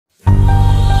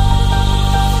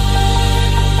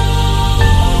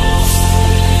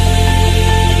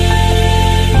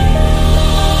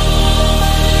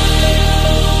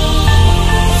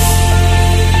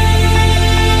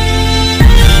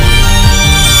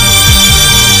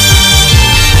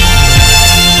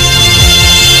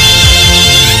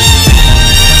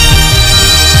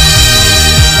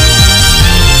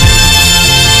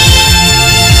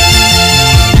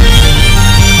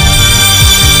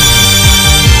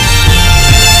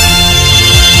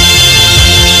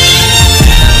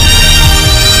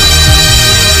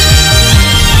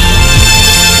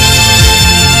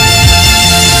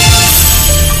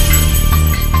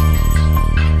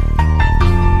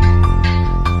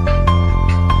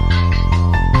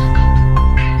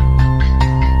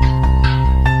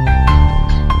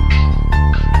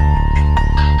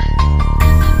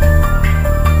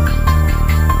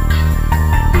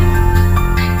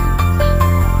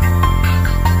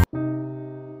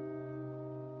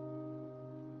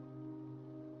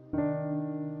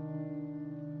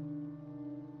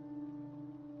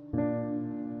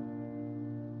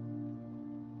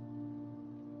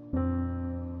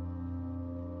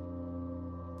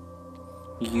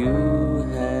You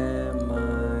had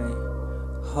my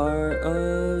heart,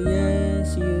 oh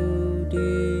yes you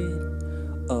did.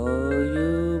 Oh,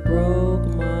 you broke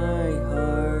my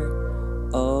heart,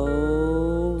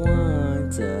 oh,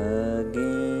 once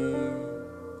again.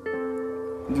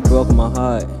 You broke my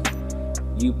heart,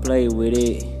 you played with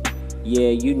it. Yeah,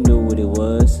 you knew what it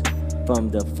was from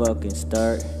the fucking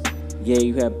start. Yeah,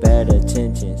 you had bad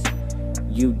intentions,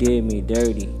 you did me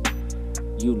dirty.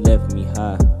 You left me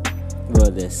high for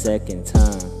the second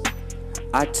time.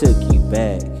 I took you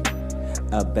back,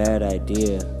 a bad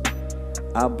idea.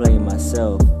 I blame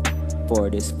myself for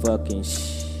this fucking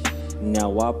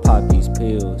Now I pop these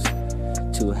pills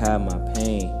to hide my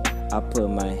pain. I put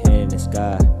my hand in the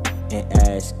sky and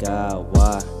ask God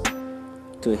why,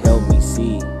 to help me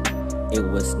see it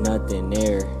was nothing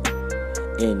there.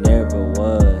 It never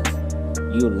was.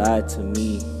 You lied to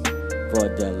me for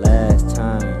the last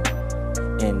time,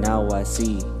 and now I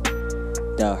see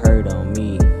the hurt on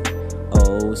me.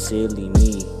 Oh, silly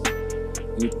me.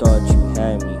 You thought you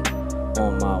had me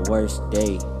on my worst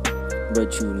day,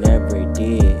 but you never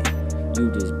did.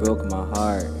 You just broke my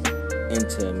heart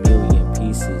into a million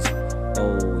pieces.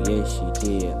 Oh, yes, you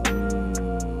did.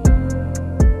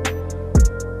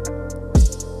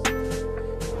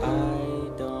 I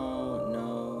don't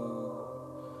know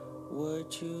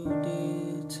what you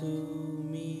did to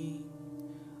me.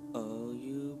 Oh,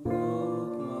 you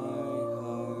broke my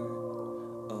heart,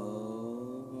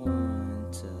 oh,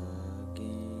 once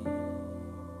again.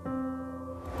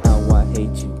 Now I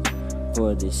hate you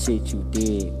for the shit you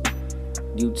did.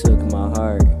 You took my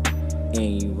heart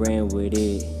and you ran with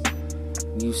it.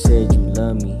 You said you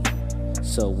love me,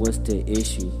 so what's the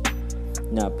issue?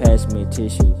 Now pass me a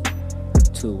tissue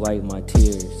to wipe my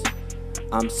tears.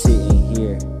 I'm sitting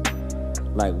here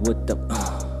like what the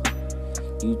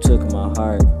You took my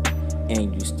heart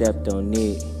and you stepped on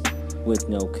it with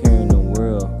no care in the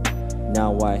world.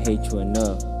 Now I hate you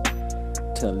enough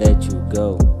to let you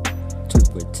go, to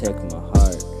protect my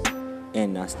heart.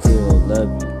 And I still love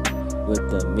you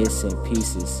with the missing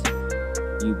pieces.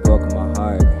 You broke my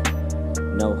heart,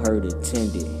 no hurt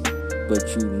intended, but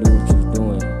you knew what you was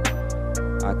doing.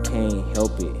 I can't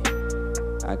help it,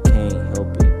 I can't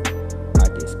help it, I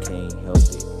just can't help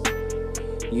it.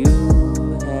 You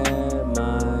had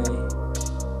my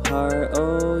heart,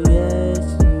 oh yes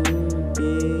you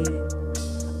did.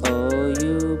 Oh,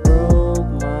 you broke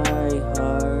my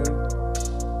heart,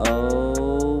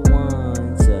 oh,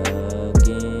 once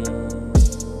again.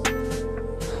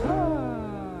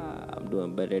 I'm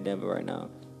doing better than ever right now.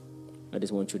 I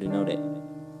just want you to know that.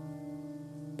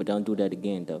 But don't do that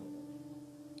again though,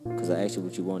 cause I asked you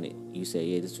what you wanted. You said,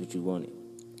 yeah, this is what you wanted,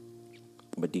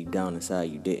 but deep down inside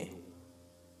you didn't.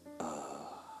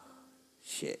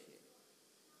 Shit.